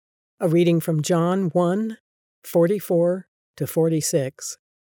A reading from John 1:44-46.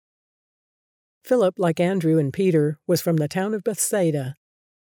 Philip, like Andrew and Peter, was from the town of Bethsaida.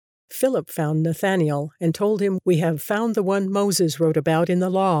 Philip found Nathanael and told him, "We have found the one Moses wrote about in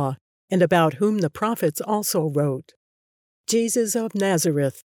the law, and about whom the prophets also wrote, Jesus of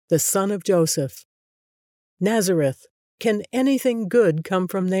Nazareth, the son of Joseph." "Nazareth, can anything good come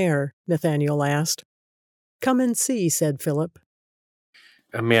from there?" Nathanael asked. "Come and see," said Philip.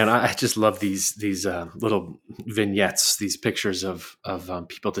 Man, I just love these little vignettes, these pictures of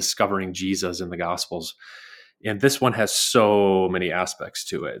people discovering Jesus in the Gospels. And this one has so many aspects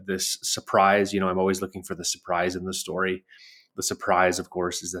to it. This surprise, I'm always looking for the surprise in the story. The surprise, of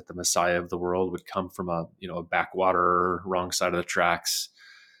course, is that the Messiah of the world would come from a backwater, wrong side of the tracks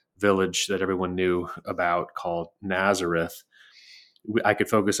village that everyone knew about called Nazareth. I could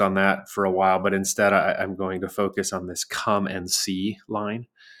focus on that for a while, but instead I'm going to focus on this "come and see" line,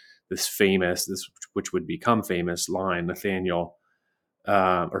 which would become famous line. Nathaniel,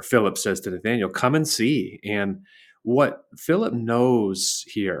 or Philip says to Nathaniel, "Come and see." And what Philip knows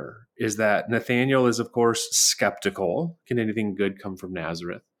here is that Nathaniel is, of course, skeptical. Can anything good come from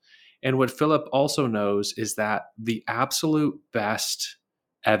Nazareth? And what Philip also knows is that the absolute best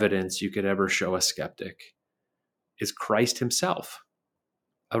evidence you could ever show a skeptic is Christ himself.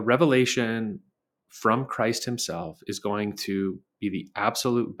 A revelation from Christ himself is going to be the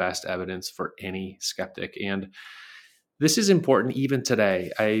absolute best evidence for any skeptic. And this is important even today.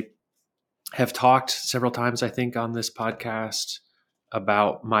 I have talked several times, I think, on this podcast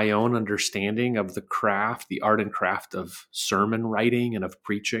about my own understanding of the art and craft of sermon writing and of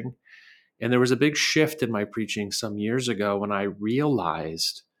preaching. And there was a big shift in my preaching some years ago when I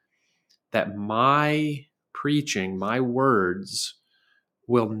realized that my preaching, my words,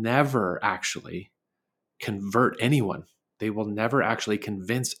 will never actually convert anyone. They will never actually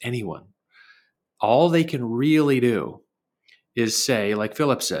convince anyone. All they can really do is say, like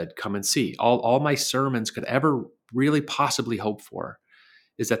Philip said, "Come and see." All my sermons could ever really possibly hope for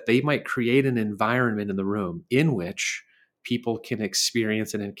is that they might create an environment in the room in which people can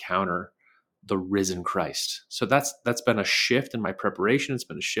experience and encounter the risen Christ. So that's been a shift in my preparation. It's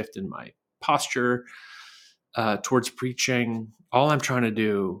been a shift in my posture towards preaching. All I'm trying to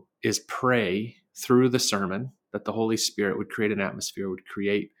do is pray through the sermon that the Holy Spirit would create an atmosphere, would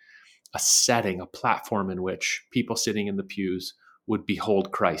create a setting, a platform in which people sitting in the pews would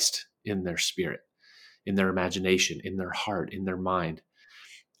behold Christ in their spirit, in their imagination, in their heart, in their mind.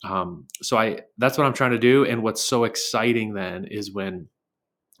 That's what I'm trying to do. And what's so exciting then is when,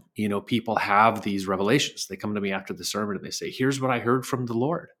 people have these revelations. They come to me after the sermon and they say, "Here's what I heard from the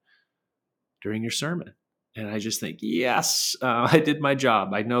Lord during your sermon." And I just think, yes, I did my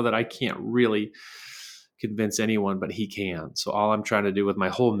job. I know that I can't really convince anyone, but he can. So all I'm trying to do with my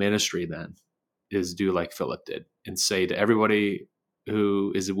whole ministry then is do like Philip did and say to everybody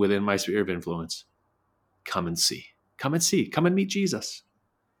who is within my sphere of influence, "Come and see, come and see, come and meet Jesus."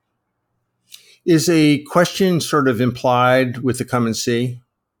 Is a question sort of implied with the "come and see"?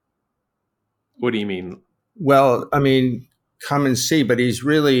 What do you mean? Well, I mean, come and see, but he's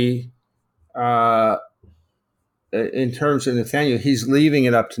really, in terms of Nathaniel, he's leaving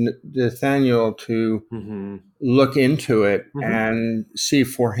it up to Nathaniel to look into it and see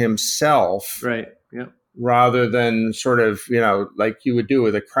for himself. Right. Yeah. Rather than sort of, like you would do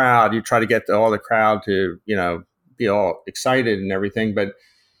with a crowd, you try to get all the crowd to, be all excited and everything. But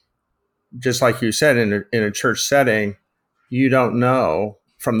just like you said, in a church setting, you don't know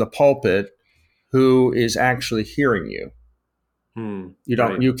from the pulpit who is actually hearing you.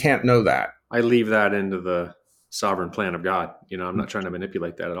 You can't know that. I leave that into the sovereign plan of God. I'm not trying to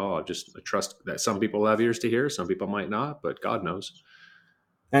manipulate that at all. I trust that some people have ears to hear, some people might not, but God knows.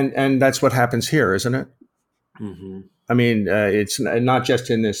 And that's what happens here, isn't it? Mm-hmm. I mean, it's not just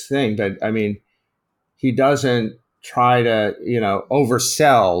in this thing, but I mean, he doesn't try to,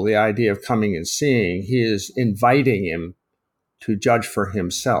 oversell the idea of coming and seeing. He is inviting him to judge for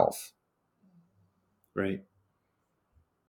himself. Right.